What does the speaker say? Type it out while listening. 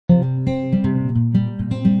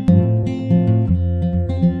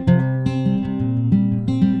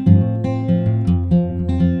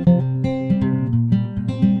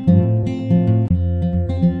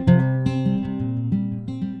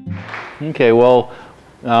Okay, well,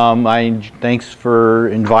 thanks for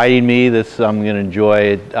inviting me. I'm going to enjoy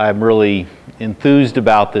it. I'm really enthused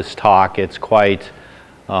about this talk. It's quite,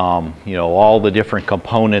 all the different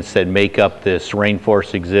components that make up this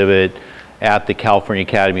Rainforest exhibit at the California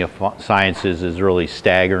Academy of Sciences is really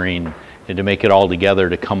staggering. And to make it all together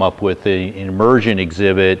to come up with an immersion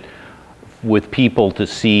exhibit with people to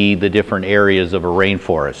see the different areas of a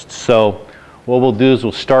rainforest. So what we'll do is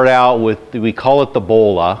we'll start out with, we call it the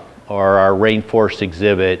BOLA, or our rainforest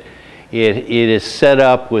exhibit. It is set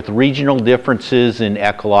up with regional differences in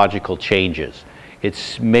ecological changes.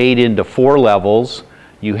 It's made into 4 levels.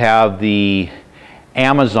 You have the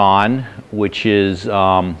Amazon, which is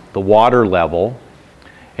the water level,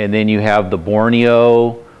 and then you have the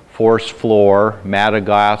Borneo forest floor,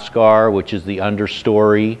 Madagascar, which is the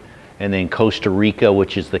understory, and then Costa Rica,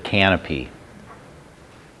 which is the canopy.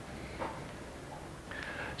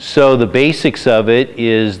 So the basics of it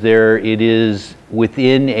is it is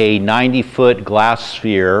within a 90-foot glass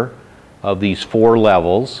sphere of these 4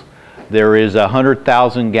 levels. There is a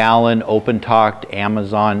 100,000-gallon open-topped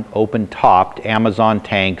Amazon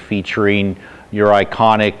tank featuring your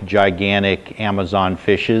iconic gigantic Amazon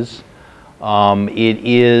fishes.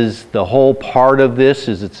 The whole part of this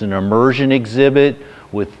is it's an immersion exhibit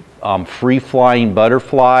with free-flying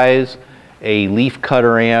butterflies, a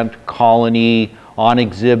leafcutter ant colony on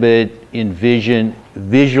exhibit,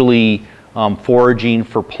 visually foraging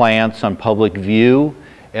for plants on public view,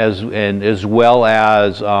 as well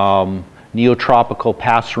as neotropical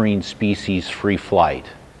passerine species free flight.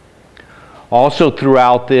 Also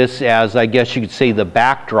throughout this, as I guess you could say the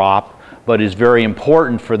backdrop, but is very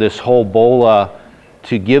important for this whole BOLA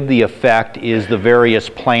to give the effect, is the various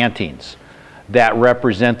plantings that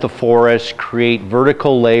represent the forest, create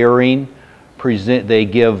vertical layering. They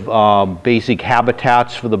give basic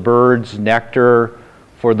habitats for the birds, nectar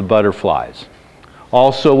for the butterflies.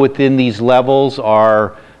 Also within these levels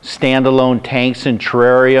are standalone tanks and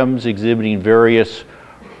terrariums exhibiting various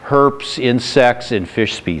herps, insects, and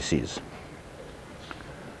fish species.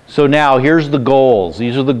 So now here's the goals.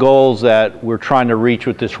 These are the goals that we're trying to reach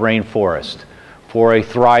with this rainforest for a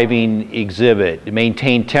thriving exhibit.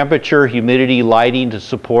 Maintain temperature, humidity, lighting to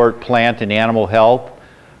support plant and animal health.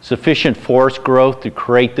 Sufficient forest growth to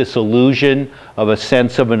create this illusion of a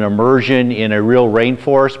sense of an immersion in a real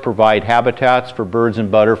rainforest, provide habitats for birds and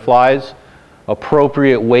butterflies.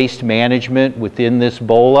 Appropriate waste management within this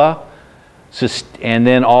BOLA. And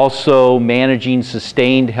then also managing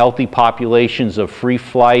sustained healthy populations of free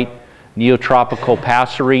flight, neotropical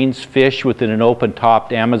passerines, fish within an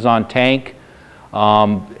open-topped Amazon tank,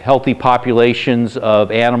 healthy populations of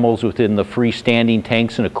animals within the freestanding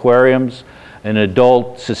tanks and aquariums, an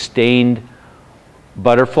adult sustained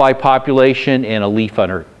butterfly population, and a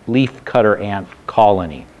leafcutter ant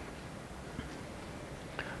colony.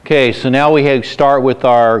 Okay, so now we start with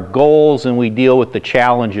our goals and we deal with the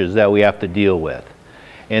challenges that we have to deal with.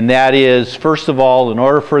 And that is, first of all, in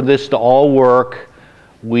order for this to all work,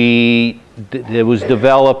 it was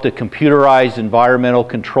developed a computerized environmental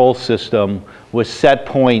control system with set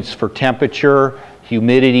points for temperature,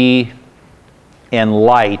 humidity, and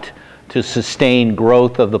light to sustain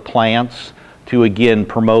growth of the plants to again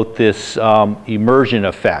promote this immersion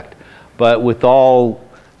effect. But with all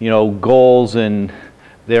goals, and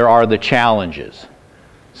there are the challenges.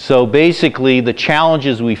 So basically the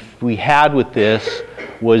challenges we had with this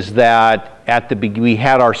was that we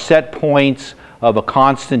had our set points of a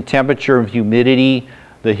constant temperature of humidity,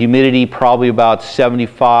 the humidity probably about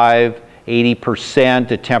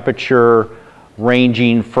 75–80%, a temperature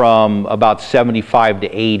ranging from about 75 to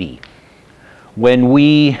 80. When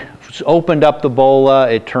we opened up the BOLA,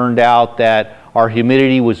 it turned out that our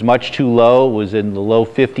humidity was much too low. It was in the low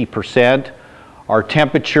 50%. Our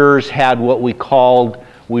temperatures had what we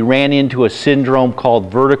ran into a syndrome called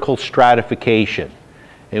vertical stratification.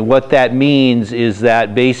 And what that means is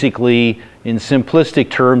that basically, in simplistic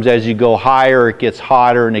terms, as you go higher, it gets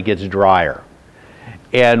hotter and it gets drier.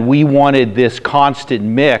 And we wanted this constant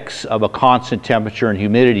mix of a constant temperature and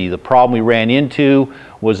humidity. The problem we ran into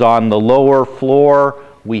was on the lower floor,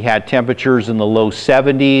 we had temperatures in the low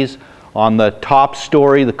 70s. On the top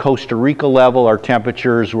story, the Costa Rica level, our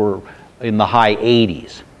temperatures were in the high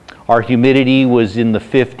 80s. Our humidity was in the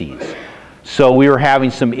 50s. So we were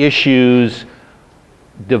having some issues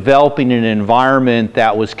developing an environment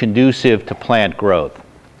that was conducive to plant growth.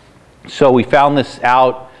 So we found this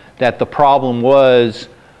out, that the problem was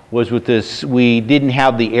with this, we didn't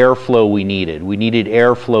have the airflow we needed. We needed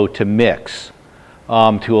airflow to mix,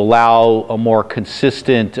 to allow a more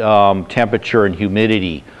consistent temperature and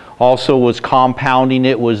humidity. Also was compounding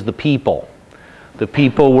it was the people. The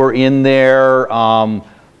people were in there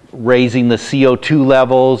raising the CO2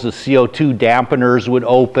 levels. The CO2 dampeners would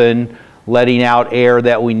open, letting out air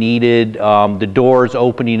that we needed, the doors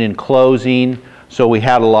opening and closing, so we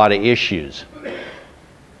had a lot of issues.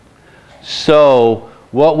 So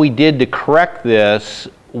what we did to correct this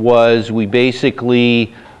was we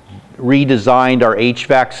basically redesigned our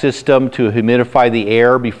HVAC system to humidify the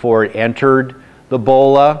air before it entered the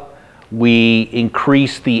bola. We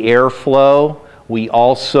increased the airflow. We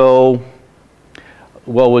also,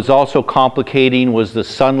 what was also complicating was the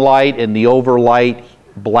sunlight and the overlight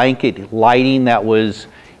blanket lighting that was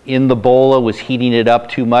in the bola was heating it up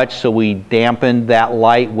too much, so we dampened that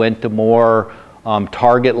light, went to more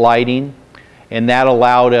target lighting, and that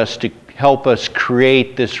allowed us to help us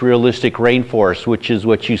create this realistic rainforest, which is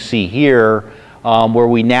what you see here, where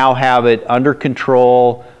we now have it under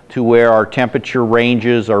control to where our temperature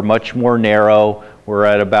ranges are much more narrow. We're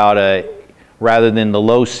at about rather than the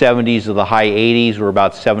low 70s or the high 80s, we're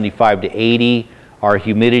about 75 to 80. Our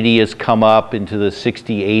humidity has come up into the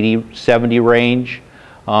 60, 80, 70 range.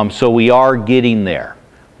 So we are getting there.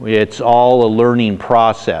 It's all a learning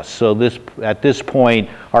process. So at this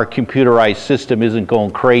point, our computerized system isn't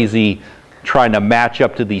going crazy trying to match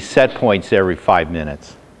up to these set points every 5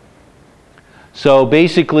 minutes. So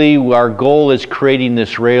basically, our goal is creating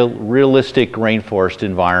this realistic rainforest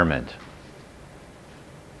environment.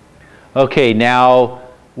 Okay, now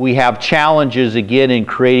we have challenges again in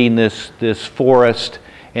creating this forest,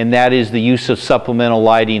 and that is the use of supplemental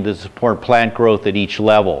lighting to support plant growth at each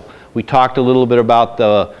level. We talked a little bit about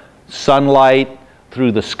the sunlight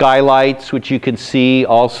through the skylights, which you can see,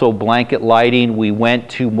 also blanket lighting. We went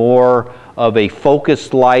to more of a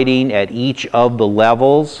focused lighting at each of the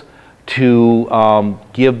levels to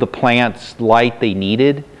give the plants light they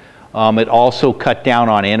needed. It also cut down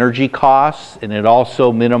on energy costs, and it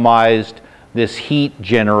also minimized this heat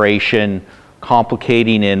generation,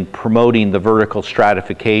 complicating and promoting the vertical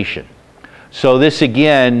stratification. So this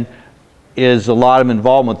again is a lot of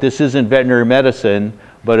involvement. This isn't veterinary medicine,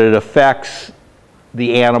 but it affects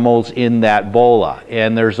the animals in that bola.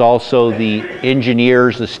 And there's also the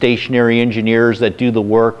engineers, the stationary engineers that do the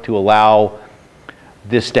work to allow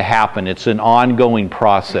this to happen. It's an ongoing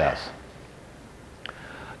process.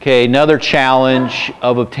 Okay, another challenge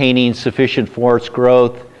of obtaining sufficient forest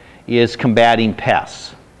growth is combating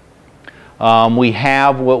pests. We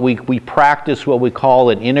practice what we call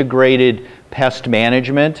an integrated pest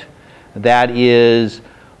management. That is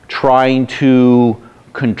trying to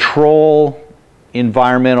control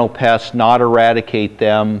environmental pests, not eradicate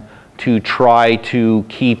them, to try to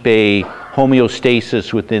keep a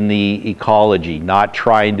homeostasis within the ecology, not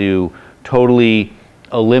trying to totally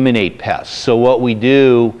eliminate pests. So what we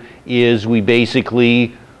do is we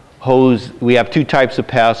basically we have two types of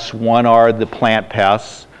pests. One are the plant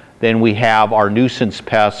pests. Then we have our nuisance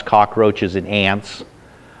pests, cockroaches and ants.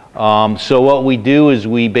 So what we do is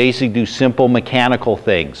we basically do simple mechanical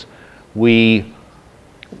things. We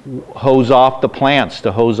hose off the plants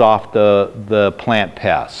to hose off the plant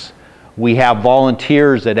pests. We have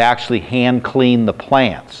volunteers that actually hand clean the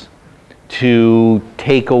plants to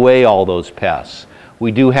take away all those pests.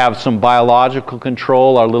 We do have some biological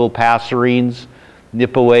control. Our little passerines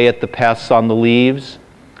nip away at the pests on the leaves.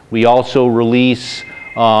 We also release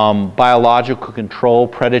biological control,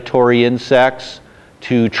 predatory insects,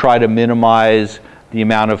 to try to minimize the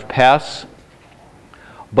amount of pests.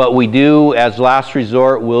 But we do, as last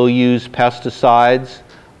resort, we'll use pesticides.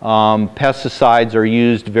 Pesticides are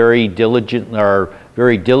used very diligently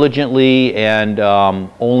and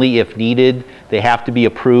only if needed. They have to be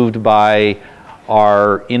approved by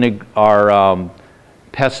our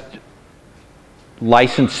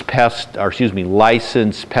licensed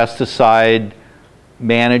pesticide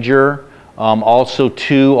manager. Also,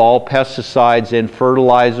 all pesticides and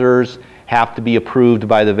fertilizers have to be approved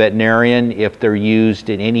by the veterinarian if they're used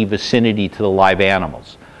in any vicinity to the live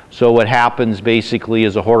animals. So what happens basically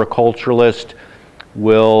is a horticulturalist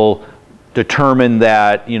will determine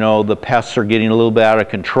that, you know, the pests are getting a little bit out of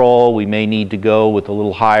control. We may need to go with a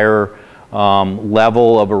little higher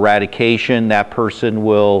level of eradication. That person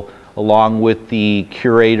will, along with the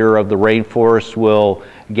curator of the rainforest, will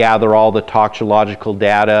gather all the toxicological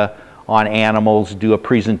data on animals, do a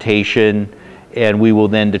presentation, and we will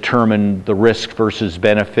then determine the risk versus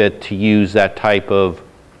benefit to use that type of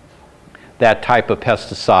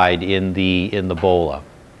pesticide in the bola.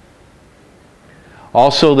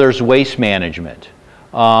 Also, there's waste management.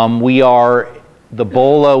 The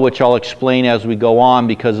bola, which I'll explain as we go on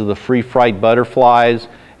because of the free flight butterflies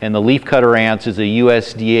and the leafcutter ants, is a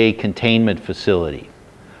USDA containment facility.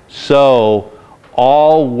 So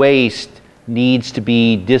all waste needs to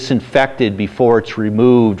be disinfected before it's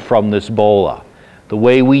removed from this bola. The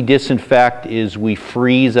way we disinfect is we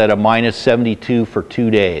freeze at a -72 for 2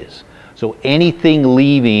 days. So anything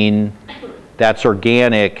leaving that's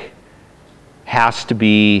organic has to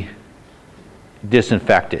be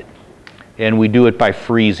disinfected. And we do it by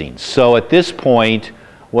freezing. So at this point,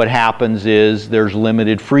 what happens is there's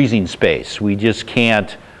limited freezing space. We just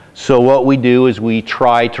can't. So what we do is we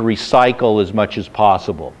try to recycle as much as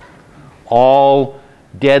possible. All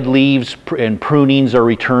dead leaves and prunings are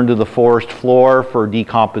returned to the forest floor for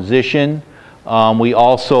decomposition.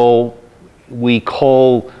 We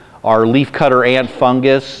cull our leafcutter ant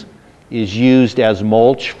fungus is used as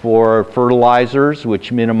mulch for fertilizers,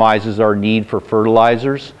 which minimizes our need for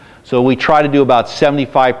fertilizers. So we try to do about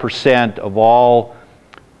 75% of all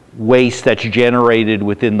waste that's generated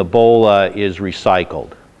within the bola is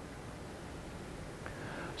recycled.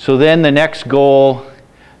 So then the next goal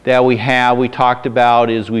that we talked about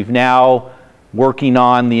is we've now working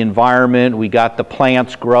on the environment. We got the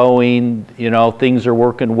plants growing, you know, things are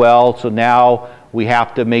working well. So now we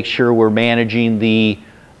have to make sure we're managing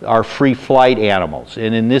our free flight animals.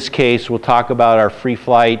 And in this case, we'll talk about our free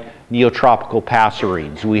flight neotropical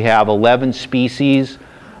passerines. We have 11 species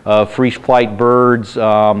of free flight birds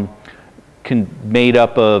made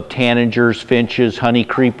up of tanagers, finches, honey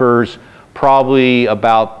creepers, probably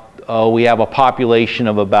about we have a population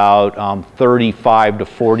of about 35 to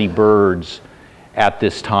 40 birds at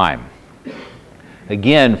this time.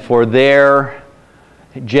 Again, for their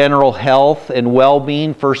general health and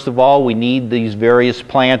well-being, first of all, we need these various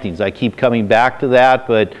plantings. I keep coming back to that,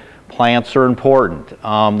 but plants are important.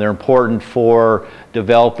 They're important for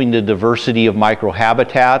developing the diversity of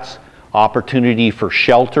microhabitats, opportunity for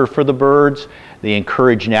shelter for the birds. They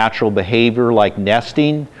encourage natural behavior like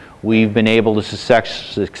nesting. We've been able to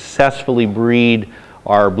successfully breed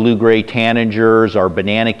our blue-gray tanagers, our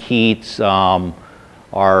bananakeets,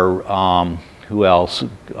 who else?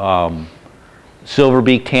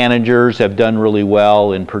 Silverbeak tanagers have done really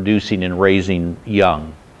well in producing and raising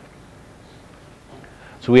young.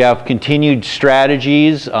 So we have continued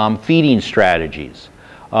strategies, feeding strategies.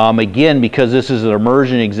 Again, because this is an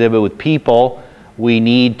immersion exhibit with people, we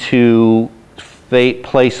need to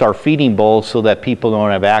place our feeding bowls so that people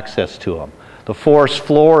don't have access to them. The forest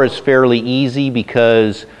floor is fairly easy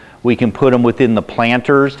because we can put them within the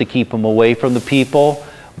planters to keep them away from the people.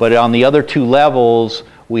 But on the other two levels,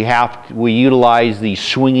 we utilize these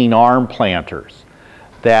swinging arm planters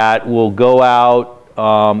that will go out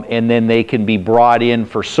and then they can be brought in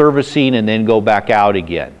for servicing and then go back out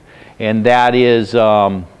again. And that is,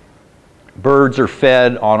 birds are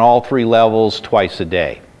fed on all three levels twice a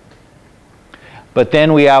day. But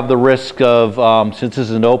then we have the risk of, since this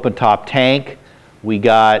is an open top tank, we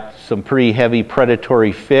got some pretty heavy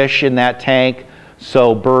predatory fish in that tank,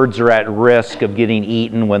 so birds are at risk of getting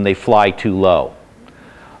eaten when they fly too low.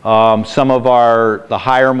 Some of the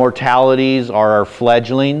higher mortalities are our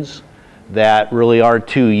fledglings that really aren't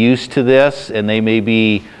too used to this, and they may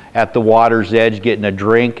be at the water's edge getting a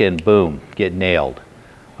drink and boom, get nailed.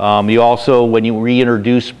 You also, when you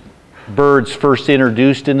reintroduce birds first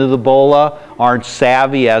introduced into the bola, aren't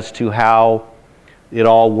savvy as to how it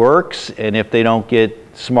all works, and if they don't get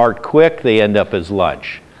smart quick, they end up as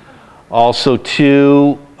lunch. Also,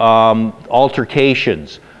 too,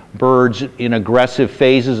 altercations. Birds in aggressive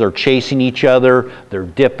phases are chasing each other, they're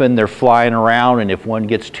dipping, they're flying around, and if one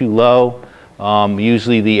gets too low,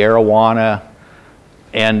 usually the arowana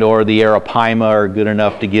and or the arapaima are good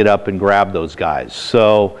enough to get up and grab those guys.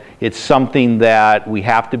 So it's something that we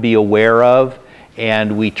have to be aware of,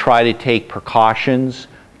 and we try to take precautions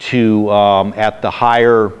to, at the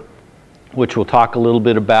higher, which we'll talk a little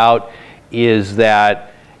bit about, is that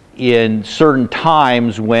in certain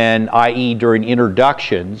times when, i.e. during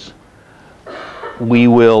introductions, we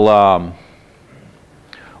will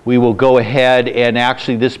go ahead and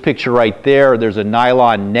actually this picture right there, there's a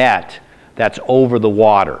nylon net that's over the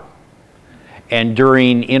water. And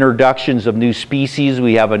during introductions of new species,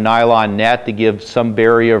 we have a nylon net to give some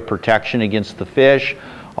barrier of protection against the fish.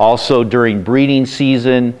 Also during breeding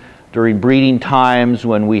season, during breeding times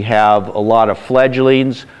when we have a lot of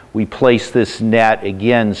fledglings, we place this net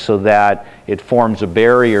again so that it forms a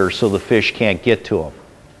barrier so the fish can't get to them.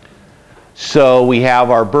 So we have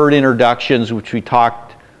our bird introductions, which we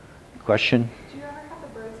talked. Question? Do you ever have the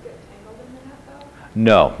birds get tangled in the net though?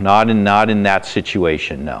 No, not in that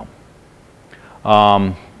situation, no.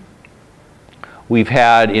 We've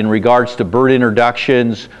had, in regards to bird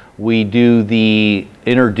introductions, we do the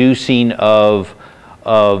introducing of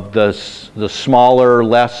the smaller,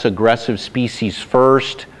 less aggressive species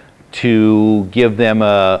first, to give them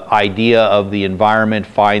an idea of the environment,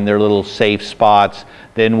 find their little safe spots.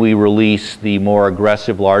 Then we release the more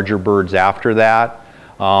aggressive, larger birds after that.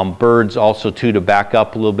 Birds also, too, to back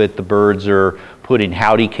up a little bit, the birds are put in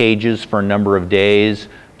howdy cages for a number of days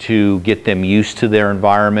to get them used to their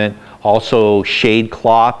environment. Also, shade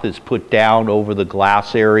cloth is put down over the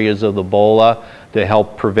glass areas of the bola to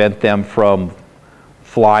help prevent them from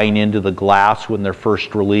flying into the glass when they're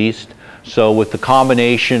first released. So with the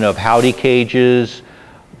combination of howdy cages,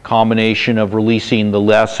 combination of releasing the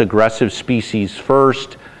less aggressive species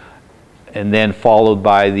first, and then followed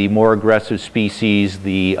by the more aggressive species,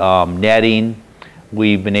 the netting,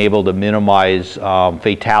 we've been able to minimize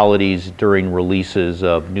fatalities during releases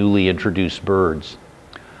of newly introduced birds.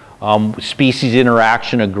 Species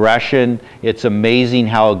interaction aggression, it's amazing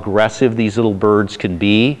how aggressive these little birds can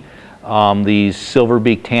be. These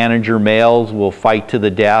silver-beaked tanager males will fight to the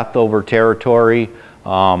death over territory.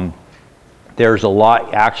 There's a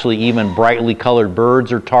lot, actually even brightly colored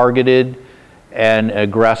birds are targeted and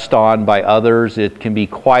aggressed on by others. It can be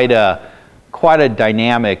quite a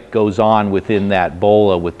dynamic goes on within that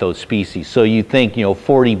bola with those species. So you think,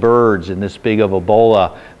 40 birds in this big of a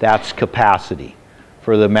bola, that's capacity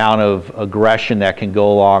for the amount of aggression that can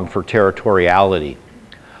go along for territoriality.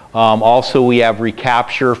 Also, we have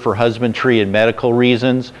recapture for husbandry and medical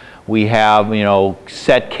reasons. We have,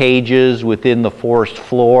 set cages within the forest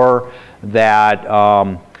floor that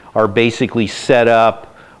are basically set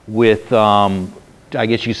up with, I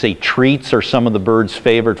guess you say treats are some of the birds'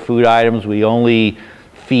 favorite food items. We only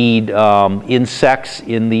feed insects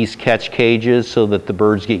in these catch cages so that the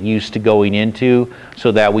birds get used to going into,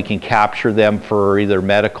 so that we can capture them for either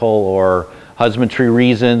medical or husbandry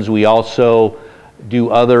reasons. We also do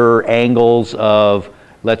other angles of,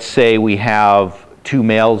 let's say we have two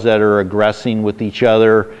males that are aggressing with each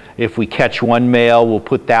other. If we catch one male, we'll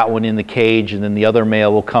put that one in the cage, and then the other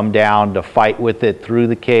male will come down to fight with it through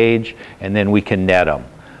the cage, and then we can net them.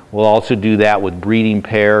 We'll also do that with breeding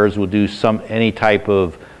pairs. We'll do any type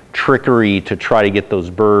of trickery to try to get those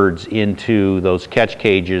birds into those catch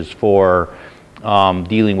cages for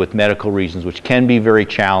dealing with medical reasons, which can be very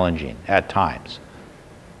challenging at times.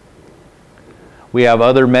 We have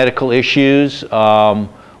other medical issues.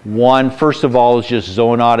 One, first of all, is just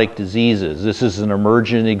zoonotic diseases. This is an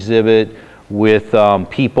emergent exhibit with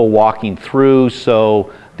people walking through,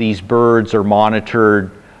 so these birds are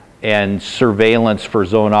monitored and surveillance for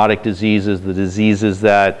zoonotic diseases. The diseases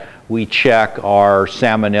that we check are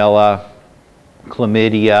Salmonella,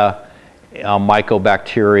 Chlamydia,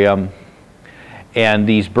 Mycobacterium, and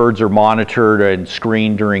these birds are monitored and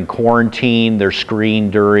screened during quarantine. They're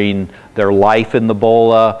screened during their life in the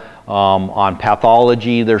bola. On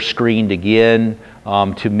pathology, they're screened again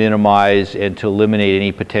to minimize and to eliminate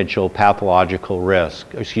any potential pathological risk,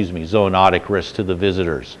 zoonotic risk to the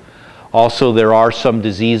visitors. Also, there are some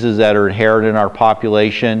diseases that are inherent in our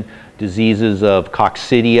population, diseases of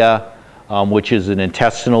coccidia, which is an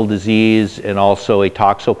intestinal disease, and also a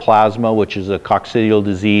toxoplasma, which is a coccidial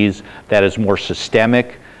disease that is more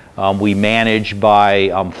systemic. We manage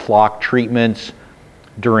by flock treatments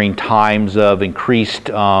during times of increased,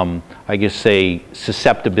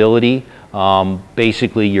 susceptibility.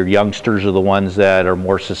 Basically, your youngsters are the ones that are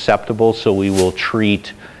more susceptible, so we will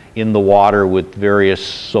treat in the water with various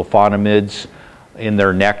sulfonamides in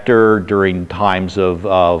their nectar during times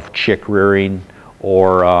of chick rearing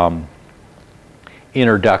or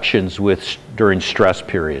introductions during stress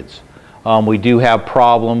periods. We do have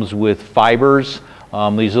problems with fibers.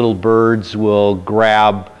 These little birds will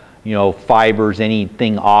grab fibers,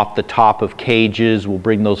 anything off the top of cages. We'll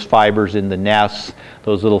bring those fibers in the nests.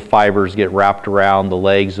 Those little fibers get wrapped around the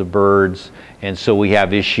legs of birds, and so we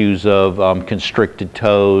have issues of constricted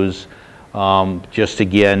toes. Just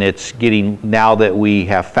again, it's getting, now that we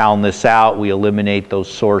have found this out, we eliminate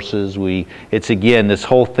those sources. It's again, this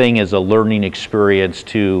whole thing is a learning experience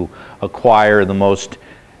to acquire the most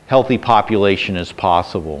healthy population as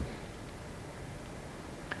possible.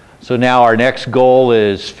 So now our next goal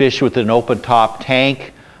is fish with an open top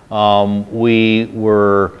tank. We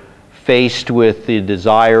were faced with the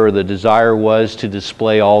desire was to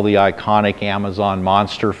display all the iconic Amazon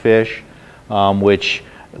monster fish, which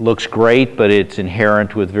looks great, but it's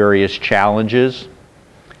inherent with various challenges.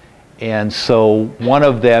 And so one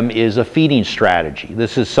of them is a feeding strategy.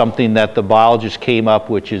 This is something that the biologists came up,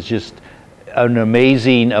 which is just an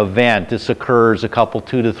amazing event. This occurs 2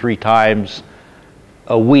 to 3 times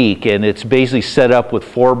a week, and it's basically set up with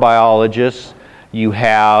 4 biologists. You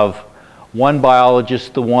have one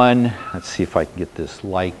biologist, let's see if I can get this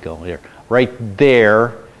light going here. Right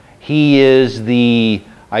there, he is the,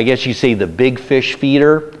 I guess you say, the big fish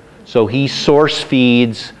feeder. So he source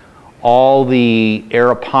feeds all the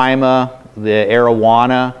arapaima, the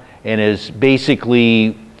arowana, and is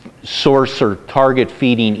basically source or target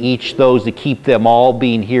feeding each those to keep them all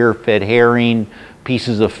being here, fed herring,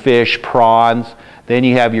 pieces of fish, prawns. Then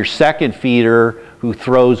you have your second feeder who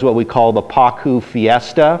throws what we call the pacu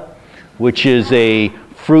fiesta, which is a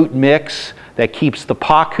fruit mix that keeps the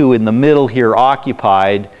pacu in the middle here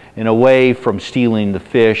occupied and away from stealing the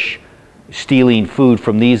fish, stealing food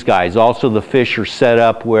from these guys. Also, the fish are set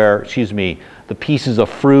up where, the pieces of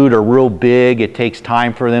fruit are real big. It takes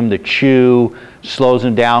time for them to chew, slows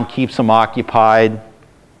them down, keeps them occupied.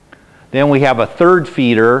 Then we have a third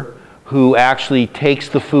feeder who actually takes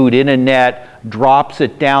the food in a net, drops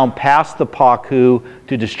it down past the pacu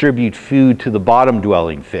to distribute food to the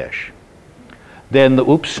bottom-dwelling fish. Then the,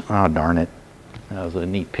 oops, oh darn it. That was a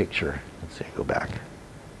neat picture. Let's see, go back.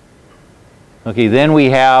 Okay, then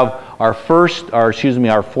we have our fourth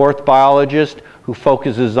biologist who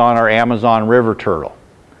focuses on our Amazon river turtle.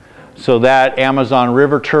 So that Amazon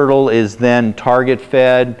river turtle is then target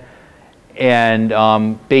fed,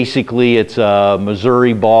 and basically it's a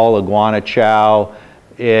Missouri ball iguana chow.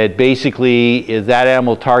 It basically is that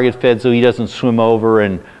animal target fed so he doesn't swim over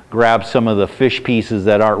and grab some of the fish pieces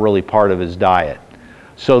that aren't really part of his diet.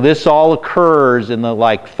 So this all occurs in the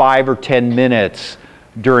like 5 or 10 minutes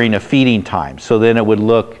during a feeding time. So then it would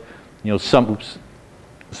look,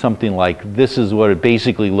 something like this is what it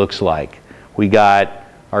basically looks like. We got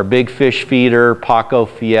our big fish feeder,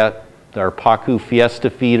 our pacu fiesta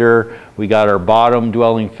feeder. We got our bottom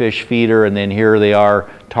dwelling fish feeder, and then here they are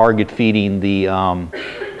target feeding the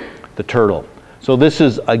turtle. So this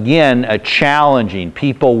is again a challenging.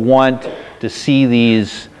 People want to see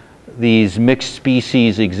these mixed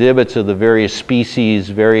species exhibits of the various species,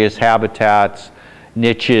 various habitats,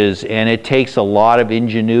 niches, and it takes a lot of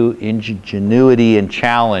ingenuity and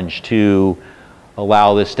challenge to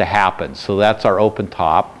allow this to happen. So that's our open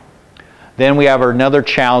top. Then we have another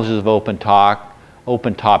challenges of open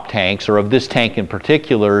top tanks, or of this tank in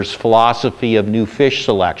particular, is philosophy of new fish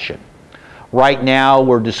selection. Right now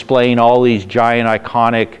we're displaying all these giant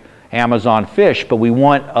iconic Amazon fish, but we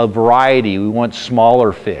want a variety. We want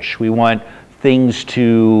smaller fish. We want things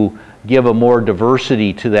to give a more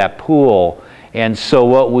diversity to that pool. And so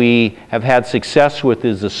what we have had success with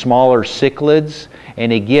is the smaller cichlids.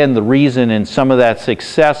 And again, the reason and some of that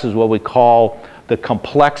success is what we call the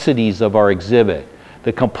complexities of our exhibit.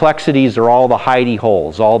 The complexities are all the hidey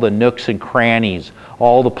holes, all the nooks and crannies,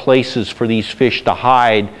 all the places for these fish to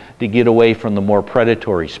hide to get away from the more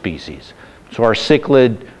predatory species. So our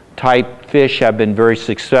cichlid type fish have been very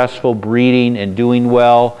successful breeding and doing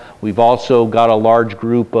well. We've also got a large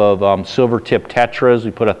group of silver-tip tetras.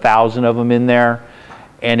 We put 1,000 of them in there.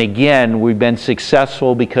 And again, we've been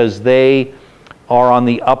successful because they are on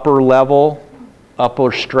the upper level,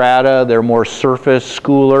 upper strata. They're more surface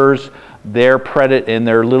schoolers. They're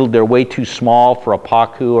they're way too small for a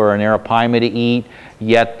pacu or an arapaima to eat.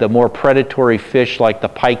 Yet the more predatory fish like the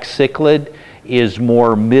pike cichlid is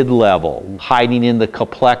more mid-level, hiding in the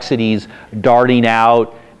complexities, darting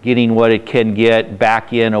out, getting what it can get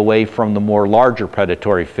back in away from the more larger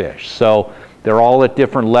predatory fish. So they're all at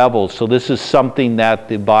different levels. So this is something that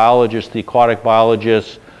the biologists, the aquatic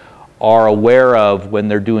biologists, are aware of when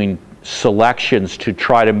they're doing selections to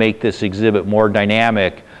try to make this exhibit more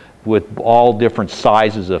dynamic with all different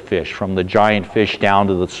sizes of fish, from the giant fish down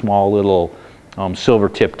to the small little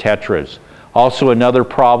silver-tip tetras. Also, another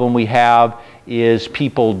problem we have is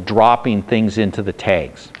people dropping things into the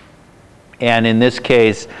tanks. And in this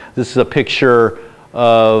case, this is a picture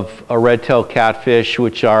of a red-tailed catfish,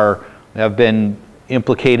 which have been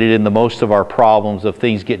implicated in the most of our problems of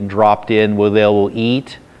things getting dropped in where they will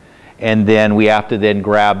eat, and then we have to then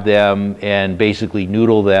grab them and basically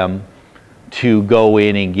noodle them to go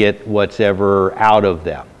in and get what's ever out of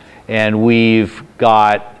them. And we've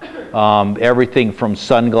got everything from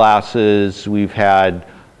sunglasses, we've had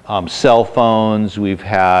cell phones, we've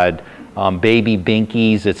had baby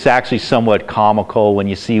binkies. It's actually somewhat comical when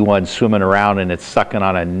you see one swimming around and it's sucking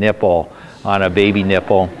on a nipple, on a baby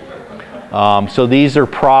nipple. So these are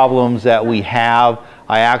problems that we have.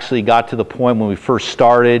 I actually got to the point when we first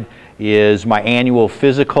started is my annual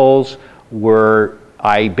physicals where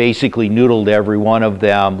I basically noodled every one of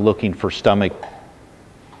them looking for stomach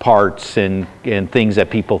parts and things that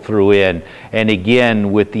people threw in. And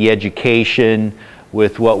again, with the education,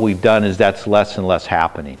 with what we've done, is that's less and less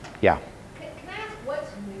happening. Yeah. Can I ask what's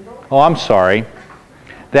noodle? Oh, I'm sorry.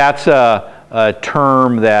 That's a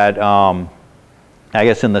term that I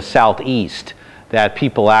guess in the southeast that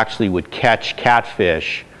people actually would catch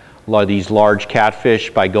catfish these large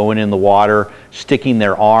catfish by going in the water, sticking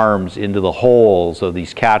their arms into the holes of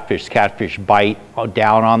these catfish. Catfish bite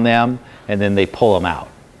down on them, and then they pull them out.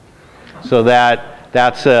 So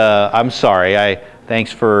that's I'm sorry.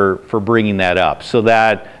 Thanks for bringing that up. So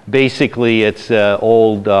that basically it's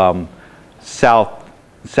old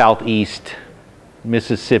southeast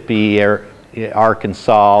Mississippi,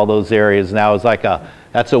 Arkansas, all those areas. Now it's like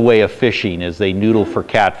that's a way of fishing, is they noodle for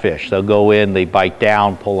catfish. They'll go in, they bite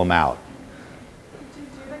down, pull them out. Do you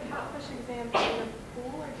do the catfish exams in the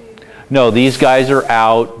pool, or do you? No, these guys are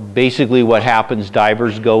out. Basically what happens,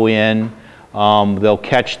 divers go in, they'll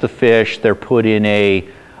catch the fish, they're put in a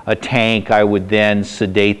tank. I would then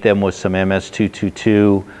sedate them with some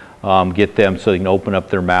MS-222, get them so they can open up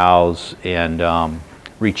their mouths and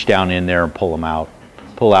reach down in there and pull them out,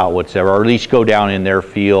 pull out whatever, or at least go down in their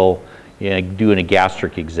feel, doing a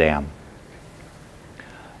gastric exam.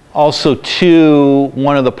 Also, too,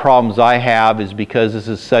 one of the problems I have is because this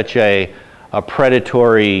is such a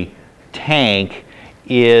predatory tank,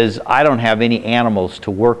 is I don't have any animals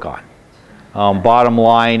to work on. Bottom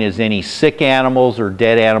line is any sick animals or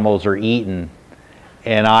dead animals are eaten,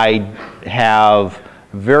 and I have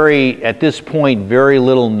at this point, very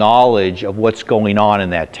little knowledge of what's going on in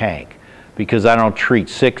that tank, because I don't treat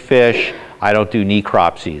sick fish, I don't do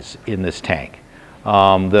necropsies in this tank.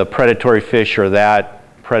 The predatory fish are that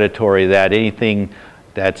predatory that anything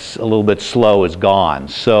that's a little bit slow is gone.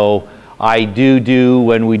 So I do,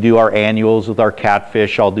 when we do our annuals with our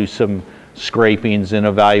catfish, I'll do some scrapings and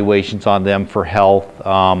evaluations on them for health.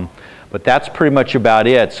 But that's pretty much about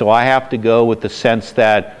it. So I have to go with the sense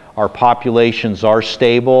that our populations are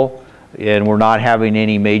stable and we're not having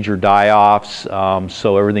any major die-offs,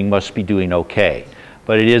 so everything must be doing okay.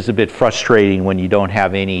 But it is a bit frustrating when you don't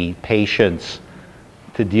have any patients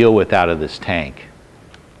to deal with out of this tank.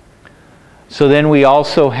 So then we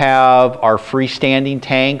also have our freestanding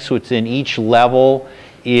tanks, which in each level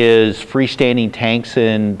is freestanding tanks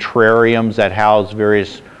and terrariums that house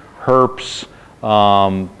various herps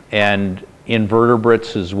and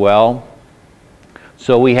invertebrates as well.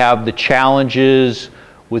 So we have the challenges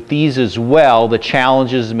with these as well, the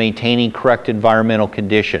challenges of maintaining correct environmental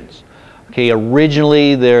conditions. Okay,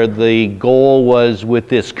 originally the goal was with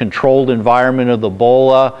this controlled environment of the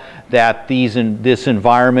bola that this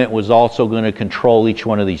environment was also going to control each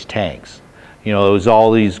one of these tanks. You know, it was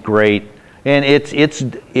all these great, and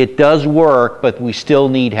it does work, but we still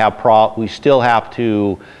have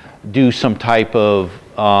to do some type of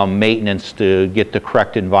maintenance to get the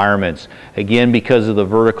correct environments. Again, because of the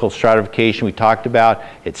vertical stratification we talked about,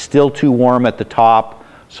 it's still too warm at the top.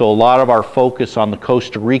 So a lot of our focus on the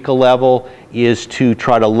Costa Rica level is to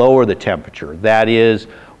try to lower the temperature. That is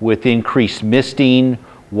with increased misting,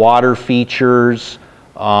 water features,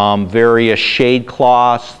 various shade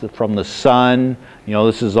cloths from the sun. You know,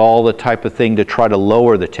 this is all the type of thing to try to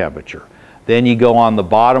lower the temperature. Then you go on the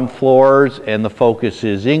bottom floors and the focus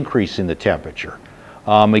is increasing the temperature.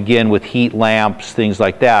 Again, with heat lamps, things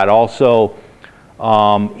like that. Also,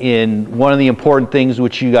 in one of the important things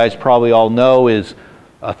which you guys probably all know is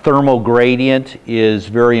a thermal gradient is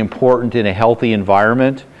very important in a healthy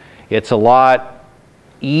environment. It's a lot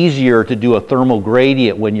easier to do a thermal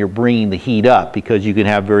gradient when you're bringing the heat up, because you can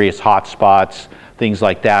have various hot spots, things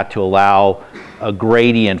like that, to allow a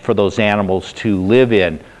gradient for those animals to live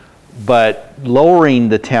in. But lowering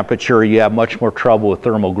the temperature, you have much more trouble with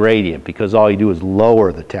thermal gradient, because all you do is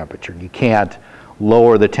lower the temperature. You can't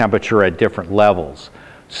lower the temperature at different levels.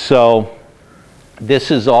 So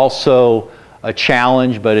this is also a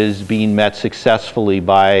challenge, but is being met successfully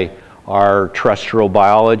by our terrestrial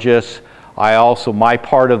biologists. My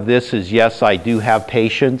part of this is, yes, I do have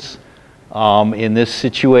patients in this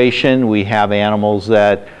situation. We have animals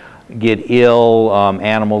that get ill,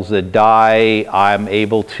 animals that die. I'm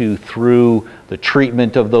able to, through the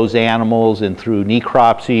treatment of those animals and through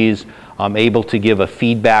necropsies, I'm able to give a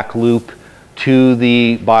feedback loop to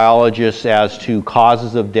the biologists as to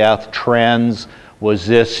causes of death, trends. Was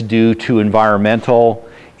this due to environmental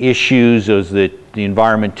issues? Was the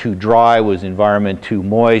environment too dry? Was the environment too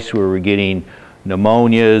moist? Were we getting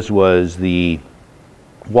pneumonias? Was the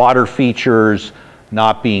water features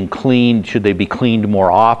not being cleaned? Should they be cleaned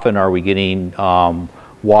more often? Are we getting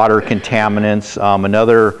water contaminants?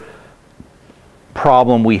 Another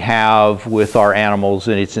problem we have with our animals,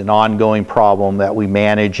 and it's an ongoing problem that we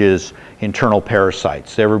manage, is internal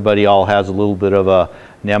parasites. Everybody all has a little bit of a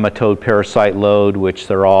nematode parasite load, which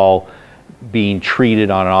they're all being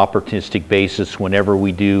treated on an opportunistic basis. Whenever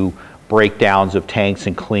we do breakdowns of tanks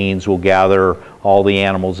and cleans, we'll gather all the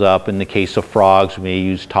animals up. In the case of frogs, we may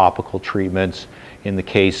use topical treatments. In the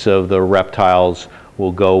case of the reptiles,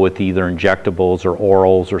 will go with either injectables or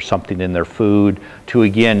orals or something in their food to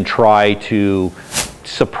again try to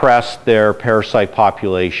suppress their parasite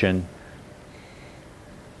population.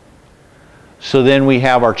 So then we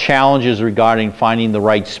have our challenges regarding finding the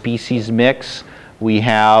right species mix. We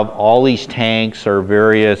have all these tanks are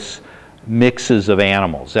various mixes of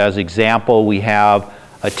animals. As example, we have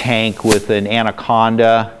a tank with an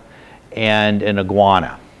anaconda and an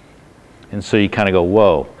iguana. And so you kind of go,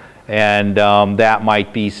 whoa. And that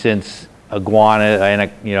might be since iguanas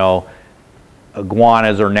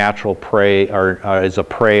are natural prey, or is a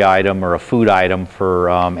prey item or a food item for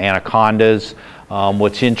anacondas.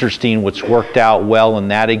 What's interesting, what's worked out well in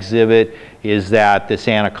that exhibit is that this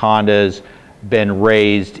anaconda's been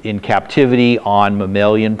raised in captivity on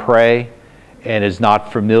mammalian prey and is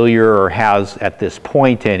not familiar, or has at this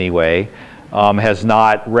point anyway, has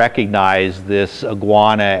not recognized this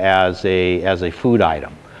iguana as a food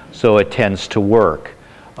item. So it tends to work.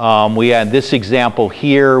 We had this example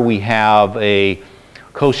here. We have a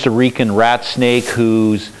Costa Rican rat snake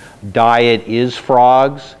whose diet is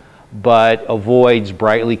frogs, but avoids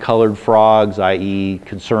brightly colored frogs, i.e.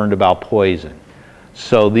 concerned about poison.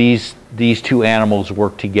 So these two animals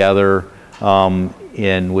work together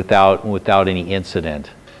without any incident.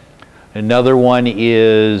 Another one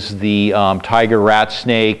is the tiger rat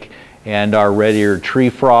snake and our red-eared tree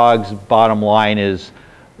frogs. Bottom line is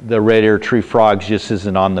the red-eared tree frogs just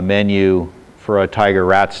isn't on the menu for a tiger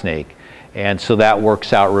rat snake. And so that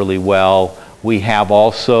works out really well. We have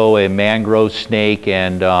also a mangrove snake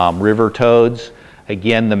and river toads.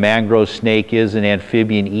 Again, the mangrove snake is an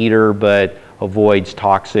amphibian eater, but avoids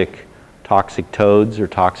toxic toads or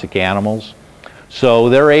toxic animals. So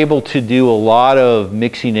they're able to do a lot of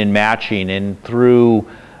mixing and matching, and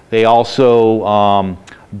they also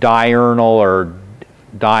diurnal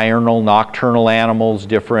nocturnal animals,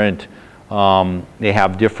 different, they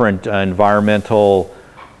have different environmental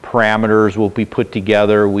parameters will be put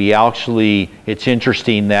together. It's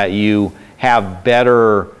interesting that you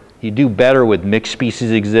do better with mixed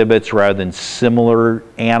species exhibits rather than similar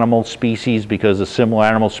animal species, because the similar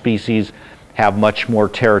animal species have much more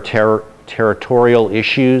territorial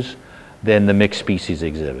issues than the mixed species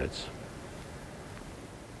exhibits.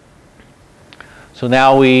 So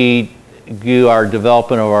now we do our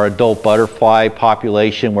development of our adult butterfly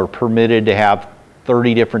population. We're permitted to have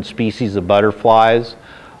 30 different species of butterflies.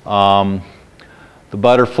 The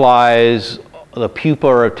butterflies, the pupa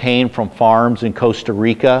are obtained from farms in Costa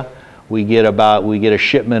Rica. We get a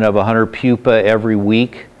shipment of 100 pupa every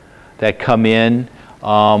week that come in.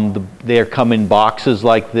 They come in boxes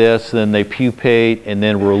like this, then they pupate and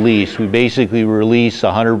then release. We basically release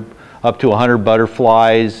up to 100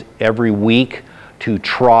 butterflies every week to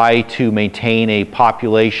try to maintain a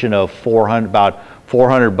population of about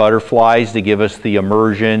 400 butterflies to give us the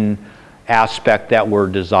immersion aspect that we're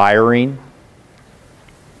desiring.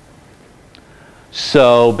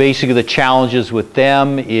 So basically the challenges with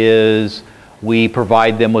them is we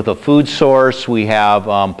provide them with a food source. We have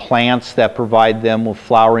plants that provide them with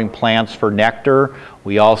flowering plants for nectar.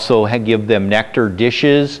 We also give them nectar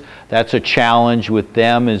dishes. That's a challenge with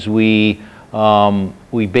them, is we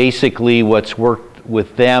basically, what's worked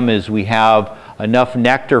with them is we have enough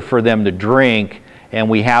nectar for them to drink, and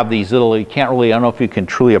we have these little, I don't know if you can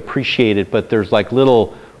truly appreciate it, but there's like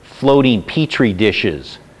little floating petri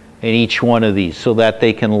dishes in each one of these so that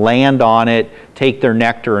they can land on it, take their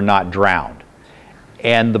nectar and not drown.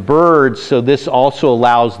 And the birds, so this also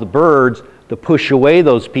allows the birds to push away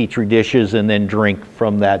those petri dishes and then drink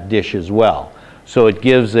from that dish as well. So it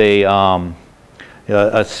gives a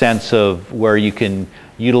sense of where you can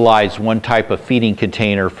utilize one type of feeding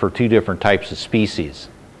container for two different types of species.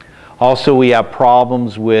 Also, we have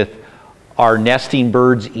problems with our nesting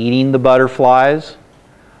birds eating the butterflies.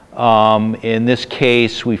 In this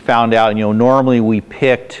case, we found out, normally we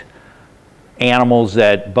picked animals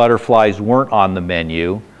that butterflies weren't on the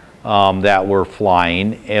menu that were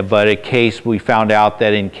flying, but we found out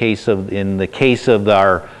that in the case of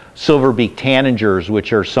our silver-beaked tanagers,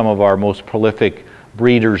 which are some of our most prolific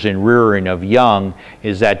breeders in rearing of young,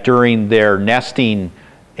 is that during their nesting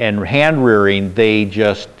and hand rearing, they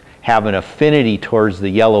just have an affinity towards the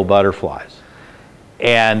yellow butterflies.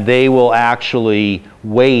 And they will actually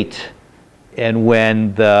wait, and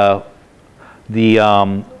when the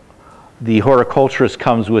horticulturist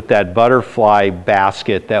comes with that butterfly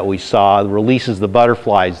basket that we saw, releases the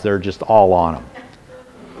butterflies, they're just all on them,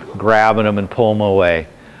 grabbing them and pulling them away.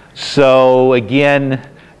 So again,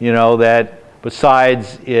 that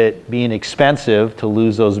besides it being expensive to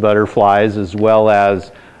lose those butterflies, as well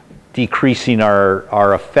as decreasing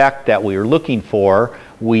our effect that we were looking for,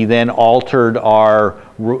 we then altered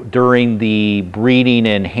during the breeding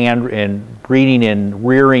and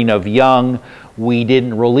rearing of young, we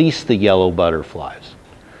didn't release the yellow butterflies.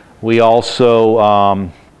 We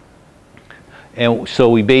also, and so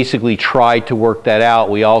we basically tried to work that out.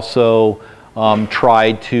 We also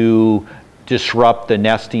tried to disrupt the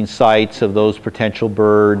nesting sites of those potential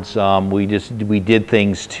birds. We did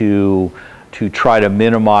things to try to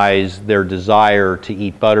minimize their desire to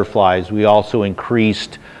eat butterflies. We also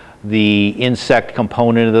increased the insect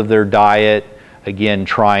component of their diet, again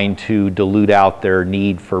trying to dilute out their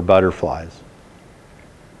need for butterflies.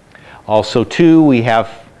 Also too, we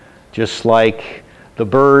have, just like the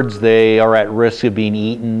birds, they are at risk of being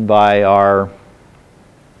eaten by our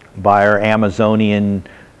Amazonian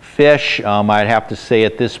fish. I'd have to say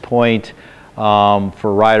at this point, for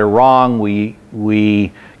right or wrong,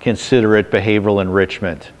 we consider it behavioral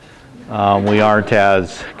enrichment. We aren't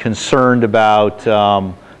as concerned about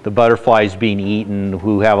the butterflies being eaten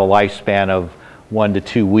who have a lifespan of 1 to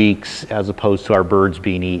 2 weeks as opposed to our birds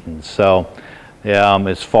being eaten. So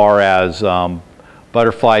as far as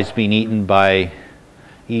butterflies being eaten by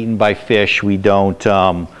fish, we don't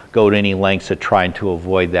go to any lengths of trying to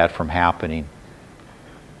avoid that from happening.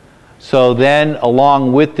 So then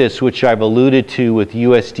along with this, which I've alluded to with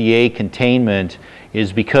USDA containment,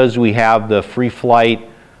 is because we have the free flight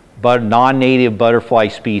but non-native butterfly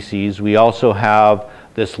species, we also have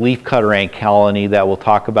this leafcutter ant colony that we'll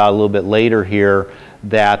talk about a little bit later here,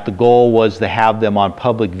 that the goal was to have them on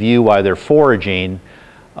public view while they're foraging.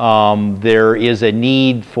 There is a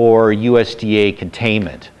need for USDA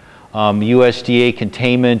containment. USDA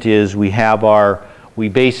containment is we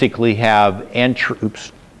basically have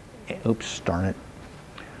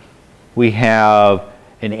we have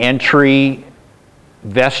an entry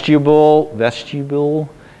vestibule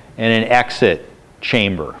and an exit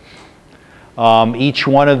chamber. Each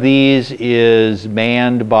one of these is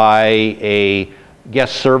manned by a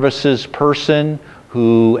guest services person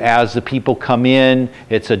who, as the people come in,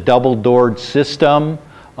 it's a double-doored system.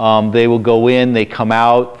 They will go in, they come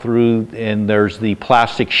out through, and there's the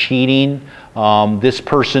plastic sheeting. This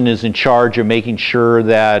person is in charge of making sure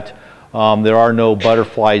that there are no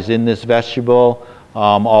butterflies in this vestibule.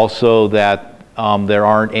 Also that there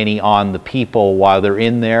aren't any on the people while they're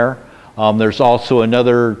in there. There's also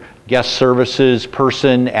another guest services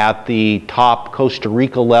person at the top Costa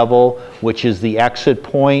Rica level, which is the exit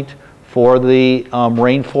point for the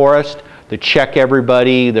rainforest, to check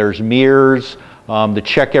everybody. There's mirrors to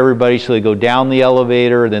check everybody, so they go down the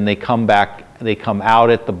elevator, then they come out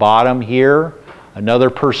at the bottom here. Another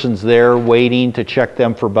person's there waiting to check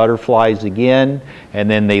them for butterflies again, and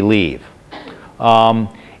then they leave.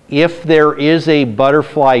 If there is a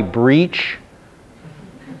butterfly breach,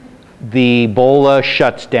 the bola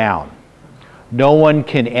shuts down. No one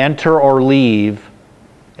can enter or leave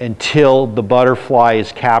until the butterfly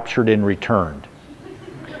is captured and returned.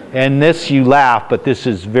 And this, you laugh, but this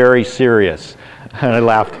is very serious. I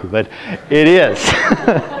laughed, but it is.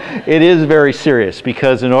 It is very serious,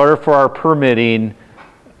 because in order for our permitting,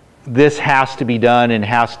 this has to be done, and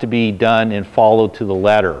has to be done and followed to the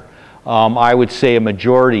letter. I would say a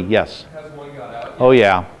majority, yes. Has one got out yet? Oh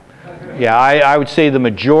yeah. Yeah, I would say the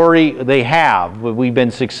majority, they have, but we've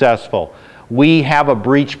been successful. We have a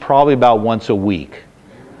breach probably about once a week.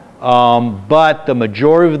 But the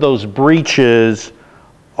majority of those breaches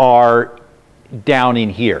are down in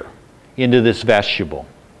here, into this vestibule.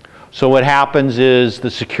 So what happens is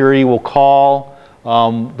the security will call,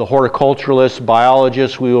 the horticulturalist,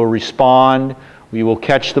 biologist, we will respond, we will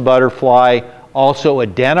catch the butterfly, also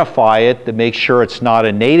identify it to make sure it's not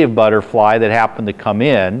a native butterfly that happened to come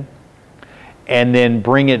in, and then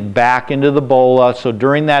bring it back into the bola. So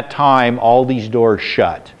during that time, all these doors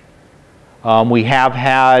shut. We have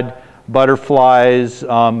had butterflies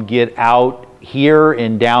get out here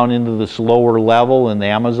and down into this lower level in the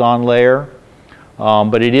Amazon layer.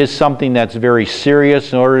 But it is something that's very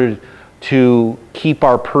serious. In order to keep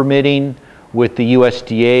our permitting with the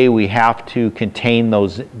USDA, we have to contain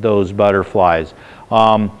those butterflies.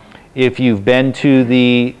 If you've been to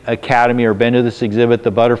the Academy or been to this exhibit,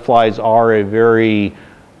 the butterflies are a very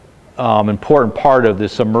important part of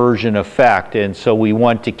this immersion effect, and so we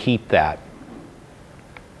want to keep that.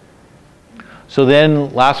 So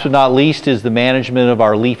then, last but not least, is the management of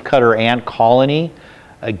our leafcutter ant colony.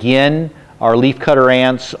 Again, our leafcutter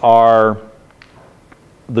ants are,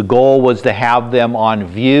 the goal was to have them on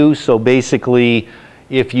view. So basically,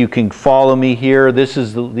 if you can follow me here, this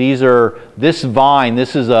is this vine,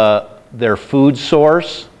 this is their food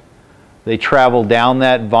source. They travel down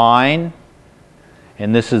that vine,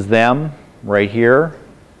 and this is them right here.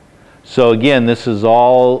 So again, this is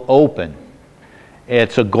all open.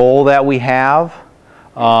 It's a goal that we have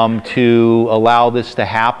to allow this to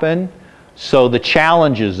happen. So the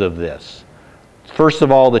challenges of this. First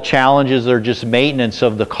of all, the challenges are just maintenance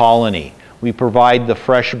of the colony. We provide the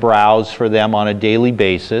fresh browse for them on a daily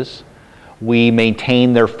basis. We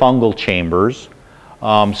maintain their fungal chambers.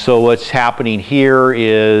 So what's happening here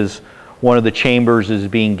is one of the chambers is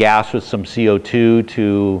being gassed with some CO2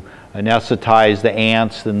 to anesthetize the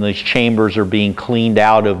ants, and these chambers are being cleaned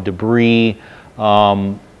out of debris,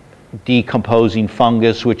 decomposing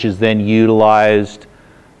fungus, which is then utilized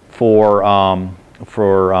for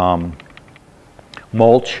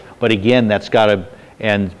mulch. But again, that's got to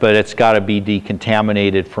but it's got to be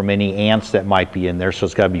decontaminated from any ants that might be in there, so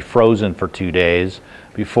it's got to be frozen for 2 days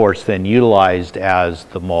before it's then utilized as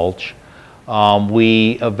the mulch.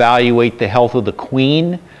 We evaluate the health of the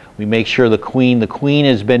queen. We make sure the queen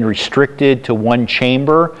has been restricted to one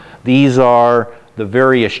chamber. These are the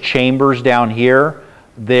various chambers down here.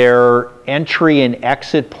 Their entry and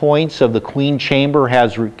exit points of the queen chamber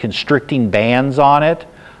has constricting bands on it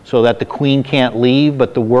so that the queen can't leave,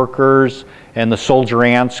 but the workers and the soldier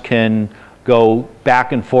ants can go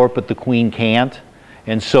back and forth, but the queen can't.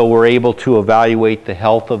 And so we're able to evaluate the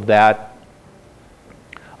health of that,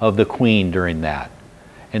 of the queen during that.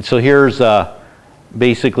 And so here's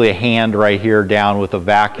basically a hand right here down with a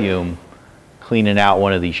vacuum cleaning out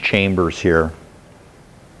one of these chambers here.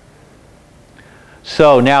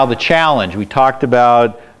 So now the challenge. We talked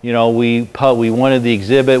about, you know, we wanted the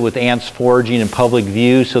exhibit with ants foraging in public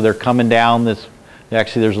view, so they're coming down this.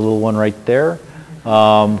 Actually, there's a little one right there,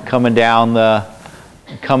 coming down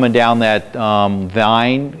that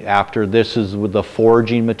vine. After this is with the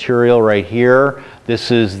foraging material right here. This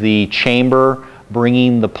is the chamber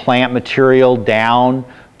bringing the plant material down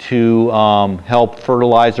to help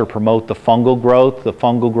fertilize or promote the fungal growth. The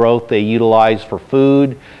fungal growth they utilize for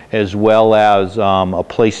food as well as a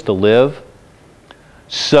place to live.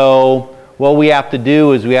 So what we have to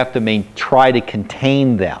do is we have to try to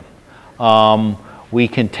contain them. We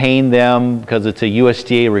contain them because it's a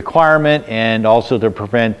USDA requirement, and also to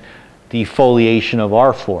prevent defoliation of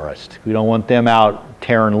our forest. We don't want them out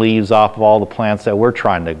tearing leaves off of all the plants that we're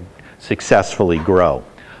trying to successfully grow.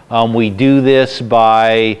 We do this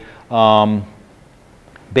by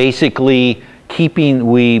basically keep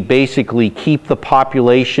the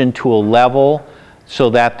population to a level so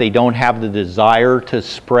that they don't have the desire to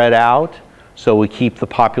spread out. So we keep the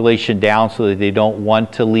population down so that they don't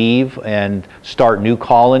want to leave and start new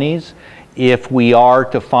colonies. If we are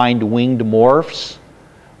to find winged morphs,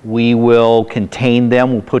 we will contain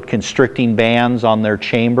them. We'll put constricting bands on their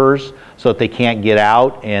chambers so that they can't get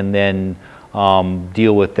out, and then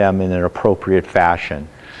deal with them in an appropriate fashion.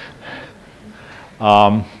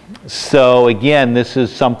 So again, this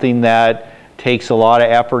is something that takes a lot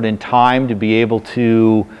of effort and time to be able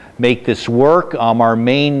to make this work. Our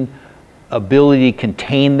main ability to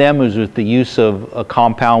contain them is with the use of a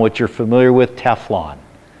compound which you're familiar with, Teflon.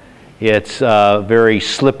 It's very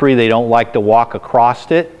slippery. They don't like to walk across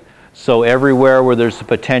it. So everywhere where there's the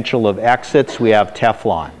potential of exits, we have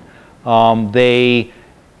Teflon.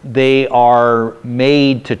 They are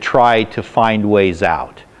made to try to find ways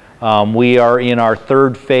out. We are in our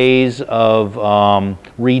third phase of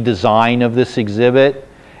redesign of this exhibit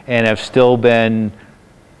and have still been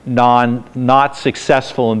not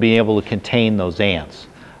successful in being able to contain those ants.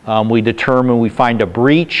 We find a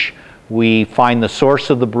breach, we find the source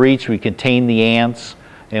of the breach, we contain the ants,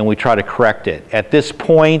 and we try to correct it. At this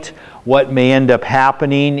point, what may end up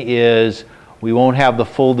happening is we won't have the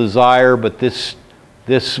full desire, but this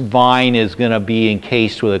vine is going to be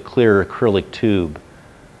encased with a clear acrylic tube.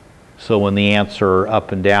 So when the ants are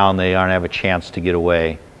up and down, they don't have a chance to get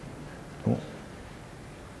away.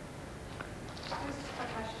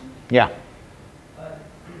 Yeah. Do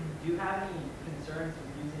you have any concerns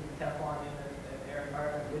with using Teflon in their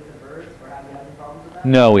environment with the birds, or have you had any problems with that?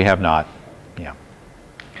 No, we have not. Yeah.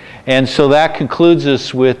 And so that concludes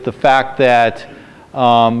us with the fact that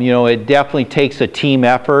it definitely takes a team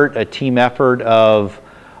effort of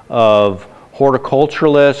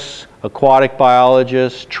horticulturalists, aquatic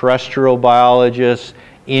biologists, terrestrial biologists,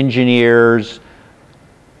 engineers,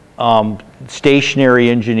 stationary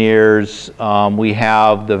engineers, we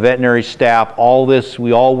have the veterinary staff, all this,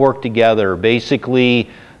 we all work together. Basically,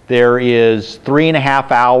 there is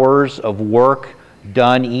 3.5 hours of work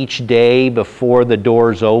done each day before the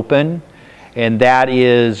doors open, and that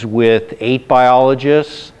is with 8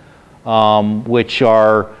 biologists,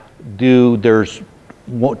 there's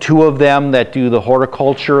 2 of them that do the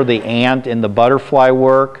horticulture, the ant and the butterfly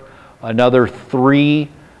work, another 3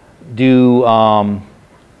 do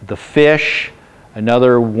the fish,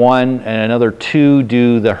 another 1 and another 2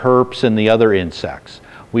 do the herps and the other insects.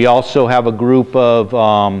 We also have a group of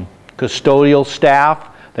custodial staff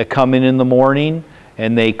that come in the morning,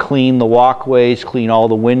 and they clean the walkways, clean all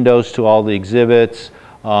the windows to all the exhibits,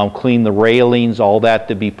 clean the railings, all that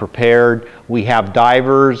to be prepared. We have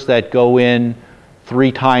divers that go in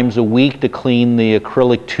 3 times a week to clean the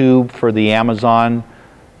acrylic tube for the Amazon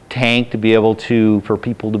tank to be able to, for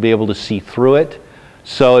people to be able to see through it.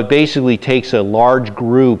 So it basically takes a large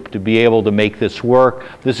group to be able to make this work.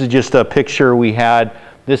 This is just a picture we had.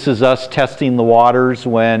 This is us testing the waters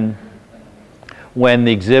when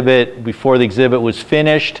the exhibit, before the exhibit was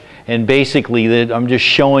finished, and basically I'm just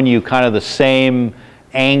showing you kind of the same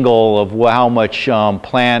angle of how much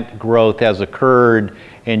plant growth has occurred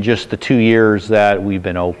in just the 2 years that we've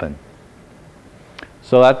been open.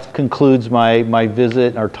 So that concludes my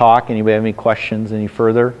visit or talk. Anybody have any questions any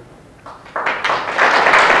further?